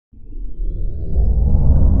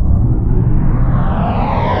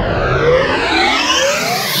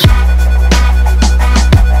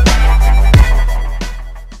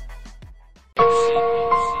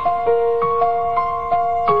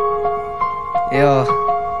Yo,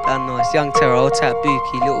 I know it's Young Terror, old type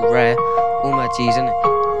Bookie, Little Rare, all my G's, innit?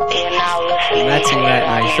 Mad thing right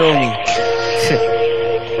now, you feel me?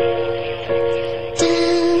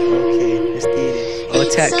 Okay, let's do this. Old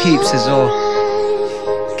type Keeps as well.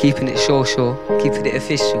 Keeping it sure, keeping it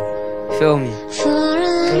official. Feel me?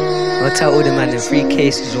 Old type all the man in 3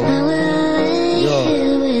 cases all. Yo,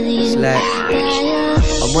 it's like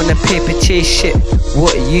I'm on a paper chase shit.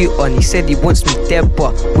 What are you on? He said he wants me dead,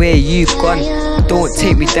 but where you gone? Don't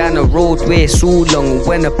take me down the road where it's all long.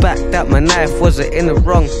 When I backed up, my knife wasn't in the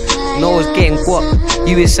wrong. No, I was getting guap.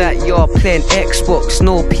 You was at yard playing Xbox.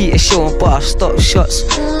 No Peter showing, but I stopped shots.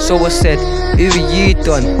 So I said, who are you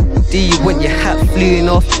done? Do you want your hat flying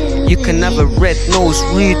off? You can have a red nose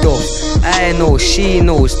Rudolph. I know, she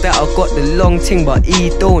knows that I got the long thing, but he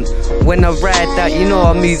don't. When I ride that, you know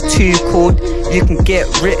I move too cold. You can get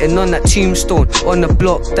written on that tombstone. On the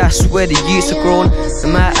block, that's where the youths are grown. I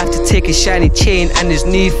might have to take a shiny chain and his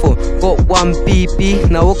new phone. Got one BB,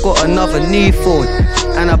 now I got another new phone.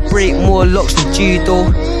 And I break more locks than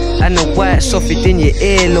judo. And the white softer than your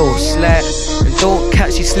earlobes. Like, and don't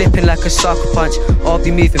catch you slipping like a sucker punch. I'll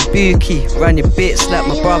be moving bookie round your bits like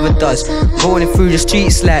my brother does. Rolling through the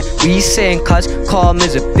streets like, what you saying cuz? Calm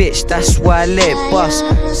as a bitch, that's why I let it bust.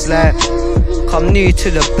 It's like, I'm new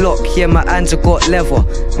to the block, yeah my hands have got leather.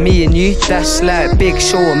 Me and you, that's like Big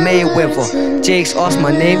Show or Mayweather. Jake's asked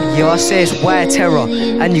my name, yeah I say it's White Terror.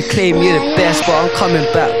 And you claim you're the best, but I'm coming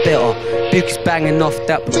back better. Bookie's banging off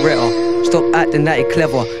that Beretta. Stop acting that you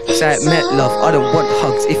clever, it's like met love. I don't want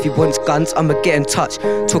hugs, if you want guns, I'ma get in touch.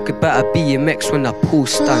 Talk about a BMX when I pull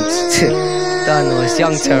stunts. Don't know, it's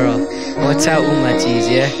Young Terror. Watch out all my G's,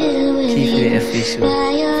 yeah? Keeping it official.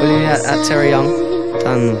 Follow me at Terror Young.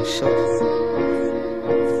 Don't know, shut.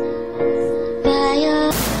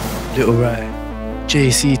 Little Ray,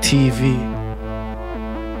 JCtv.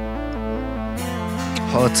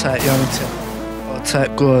 Hold tight, Young Terror. Hold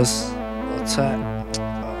tight, Gauze. Hold tight.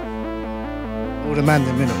 All the man,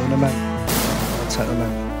 the minute, all the man. Hold tight, the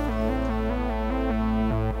man.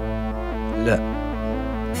 Look,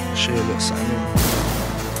 I'll show you a little something.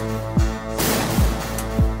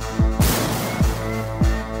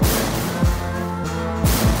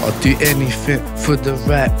 I'll do anything for the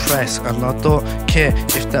right price, and I don't care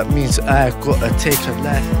if that means I gotta take a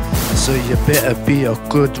life. So you better be a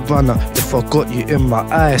good runner if I got you in my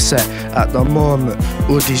eyesight. At the moment,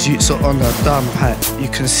 all these youths are on a dumb hype. You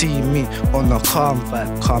can see me on a calm vibe.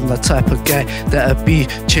 I'm the type of guy that'll be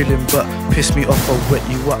chilling but piss me off or wet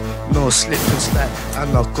you up. No slip and slide,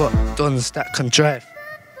 and I got dons that can drive.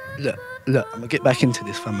 Look, I'ma get back into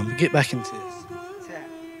this, fam. I'ma get back into this.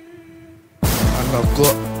 And I've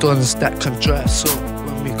got dons that can drive, so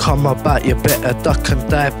when we come about you better duck and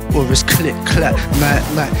dive, or it's click clack, night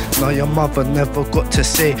night. Now your mother never got to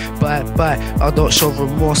say bye bye. I don't show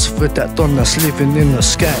remorse for that don that's living in the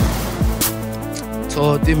sky.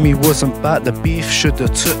 Told him he wasn't about the beef, shoulda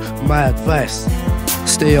took my advice.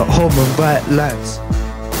 Stay at home and write lines.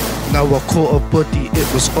 Now I caught a body,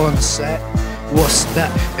 it was on sight. What's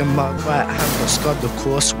that? In my right hand I scarred the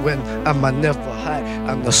course when am I never high.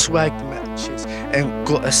 And the swag matches, ain't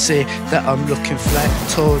gotta say that I'm looking fly.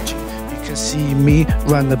 Told you, you can see me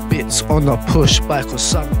run the bits on a push bike, or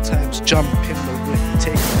sometimes jump in the whip,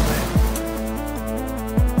 take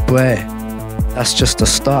a Boy, that's just the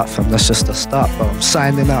start, fam, that's just the start, but I'm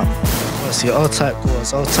signing out. See, all type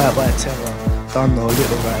Gauze, all type White Terror, don't know,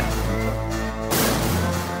 Little Ray.